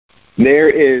There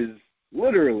is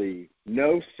literally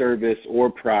no service or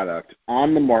product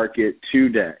on the market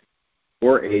today,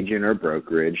 or agent or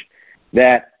brokerage,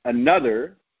 that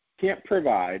another can't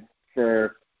provide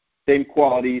for same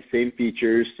quality, same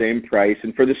features, same price.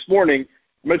 And for this morning,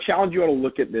 I'm going to challenge you all to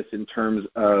look at this in terms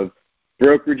of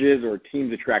brokerages or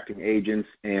teams attracting agents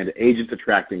and agents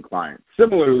attracting clients.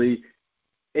 Similarly,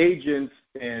 agents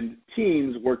and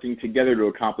teams working together to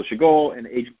accomplish a goal, and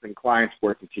agents and clients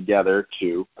working together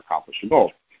to accomplish a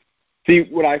goal. See,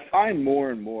 what I find more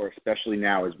and more, especially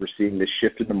now as we're seeing this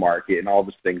shift in the market and all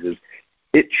these things, is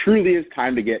it truly is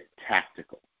time to get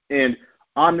tactical. And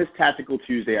on this Tactical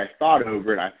Tuesday, I thought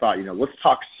over it. I thought, let's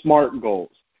talk SMART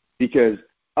goals, because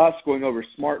us going over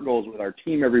SMART goals with our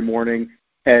team every morning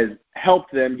has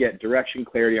helped them get direction,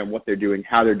 clarity on what they're doing,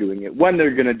 how they're doing it, when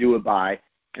they're going to do it by,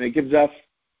 and it gives us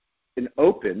an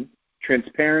open,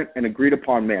 transparent, and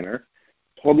agreed-upon manner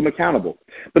to hold them accountable.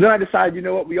 But then I decided,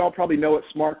 we all probably know what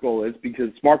SMART goal is, because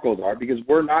SMART goals are, because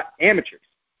we're not amateurs.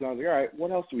 So I was like, all right,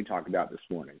 what else do we talk about this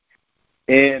morning?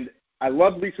 And I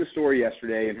loved Lisa's story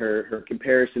yesterday and her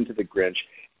comparison to the Grinch.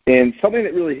 And something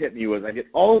that really hit me was I get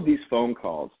all of these phone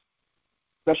calls,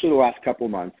 especially the last couple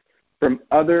of months, from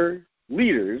other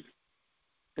leaders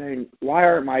saying, why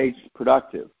aren't my agents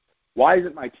productive? Why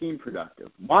isn't my team productive?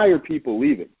 Why are people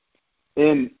leaving?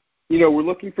 And, we're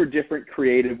looking for different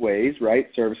creative ways, right,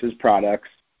 services, products,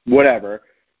 whatever,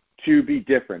 to be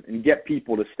different and get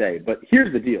people to stay. But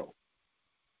here's the deal.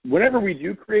 Whenever we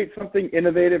do create something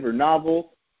innovative or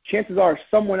novel, chances are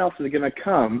someone else is going to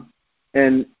come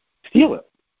and steal it.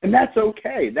 And that's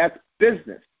okay. That's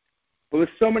business. But with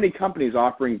so many companies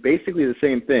offering basically the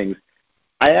same things,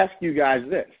 I ask you guys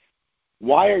this.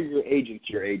 Why are your agents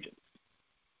your agents?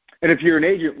 And if you're an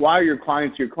agent, why are your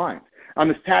clients your clients? On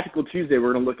this Tactical Tuesday,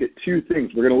 we're going to look at two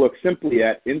things. We're going to look simply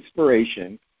at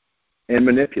inspiration and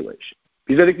manipulation.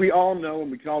 Because I think we all know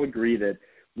and we can all agree that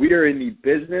we are in the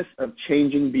business of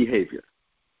changing behavior.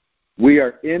 We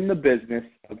are in the business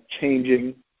of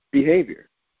changing behavior.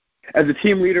 As a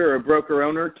team leader or a broker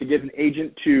owner, to get an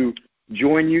agent to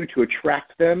join you, to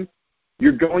attract them,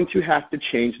 you're going to have to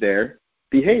change their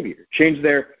behavior, change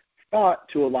their thought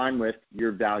to align with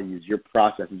your values, your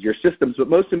processes, your systems, but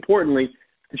most importantly,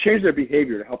 to change their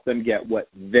behavior to help them get what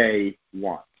they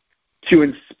want, to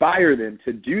inspire them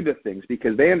to do the things,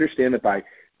 because they understand that by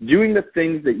doing the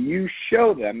things that you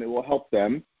show them, it will help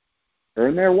them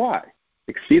earn their why,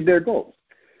 exceed their goals.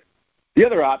 The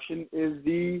other option is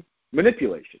the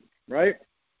manipulation, right?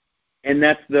 And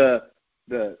that's the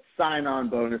sign-on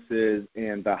bonuses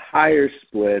and the higher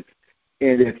splits,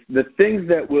 and it's the things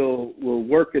that will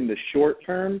work in the short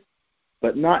term,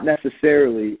 but not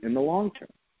necessarily in the long term.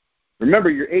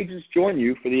 Remember, your agents join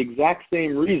you for the exact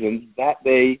same reasons that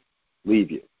they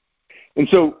leave you. And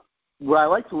so what I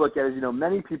like to look at is,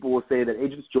 many people will say that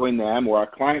agents join them or our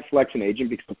client selects an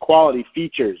agent because of quality,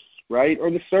 features, right,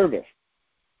 or the service.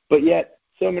 But yet,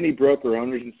 so many broker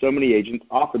owners and so many agents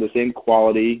offer the same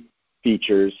quality,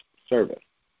 features, service.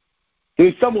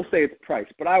 So some will say it's price,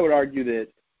 but I would argue that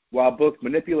while both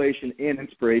manipulation and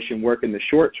inspiration work in the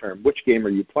short term, which game are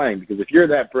you playing? Because if you're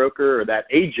that broker or that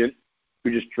agent who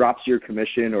just drops your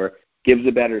commission or gives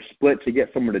a better split to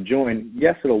get someone to join,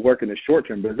 yes, it'll work in the short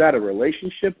term, but is that a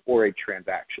relationship or a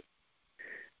transaction?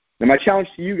 Now, my challenge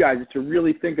to you guys is to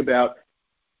really think about,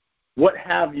 what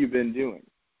have you been doing?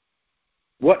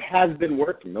 What has been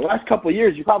working? The last couple of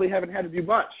years, you probably haven't had to do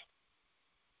much.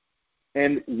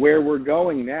 And where we're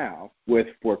going now, with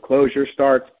foreclosure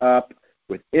starts up,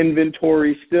 with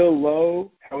inventory still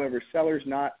low, however, sellers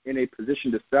not in a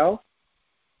position to sell,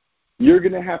 you're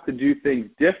going to have to do things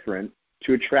different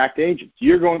to attract agents.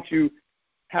 You're going to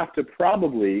have to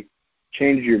probably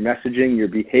change your messaging, your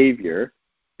behavior,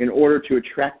 in order to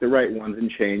attract the right ones and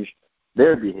change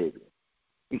their behavior.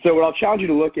 And so what I'll challenge you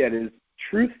to look at is,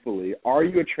 truthfully, are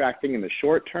you attracting in the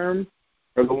short term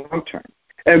or the long term?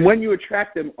 And when you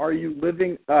attract them, are you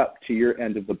living up to your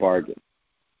end of the bargain?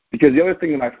 Because the other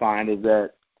thing that I find is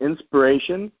that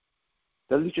inspiration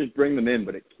doesn't just bring them in,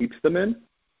 but it keeps them in.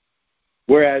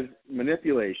 Whereas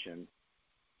manipulation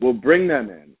will bring them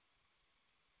in,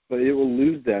 but it will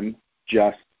lose them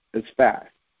just as fast.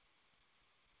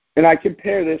 And I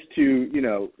compare this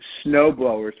to, snow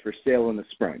blowers for sale in the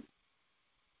spring.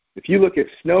 If you look at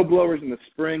snow blowers in the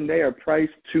spring, they are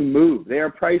priced to move. They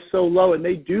are priced so low, and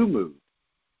they do move,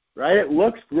 right? It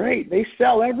looks great. They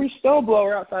sell every snow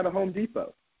blower outside of Home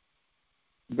Depot.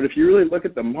 But if you really look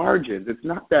at the margins, it's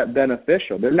not that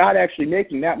beneficial. They're not actually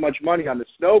making that much money on the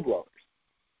snow blowers.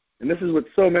 And this is what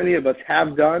so many of us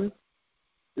have done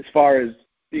as far as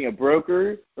being a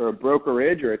broker or a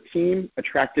brokerage or a team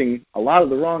attracting a lot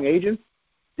of the wrong agents.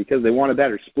 because they want a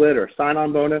better split or a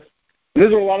sign-on bonus. And this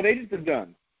is what a lot of agents have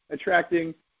done,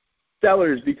 attracting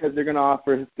sellers because they're going to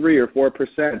offer 3 or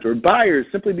 4%, or buyers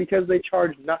simply because they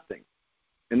charge nothing.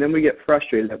 And then we get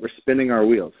frustrated that we're spinning our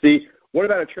wheels. See, what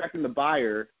about attracting the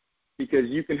buyer because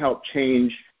you can help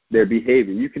change their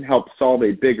behavior? You can help solve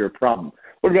a bigger problem.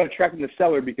 What about attracting the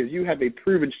seller because you have a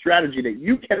proven strategy that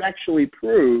you can actually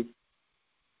prove,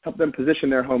 help them position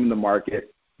their home in the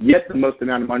market, get the most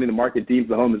amount of money the market deems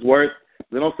the home is worth,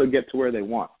 then also get to where they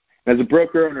want. And as a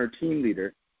broker owner or team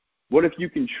leader, what if you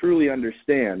can truly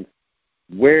understand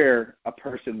where a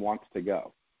person wants to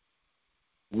go?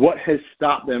 What has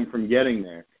stopped them from getting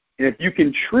there? And if you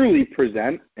can truly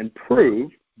present and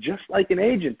prove, just like an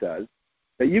agent does,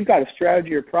 that you've got a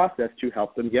strategy or process to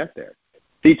help them get there.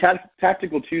 See,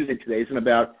 Tactical Tuesday today isn't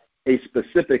about a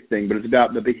specific thing, but it's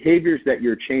about the behaviors that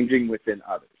you're changing within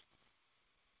others.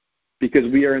 Because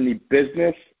we are in the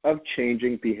business of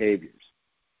changing behaviors.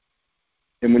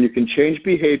 And when you can change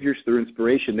behaviors through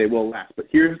inspiration, they will last. But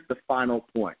here's the final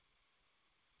point,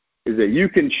 is that you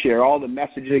can share all the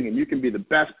messaging and you can be the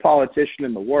best politician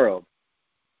in the world.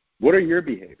 What are your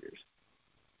behaviors?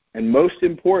 And most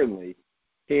importantly,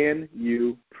 can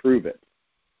you prove it?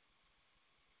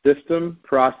 System,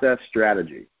 process,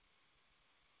 strategy.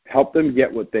 Help them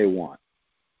get what they want.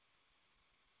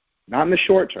 Not in the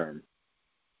short term,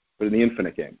 but in the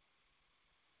infinite game.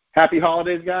 Happy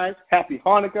holidays, guys. Happy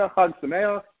Hanukkah. Chag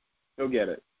Sameach. Go get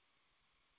it.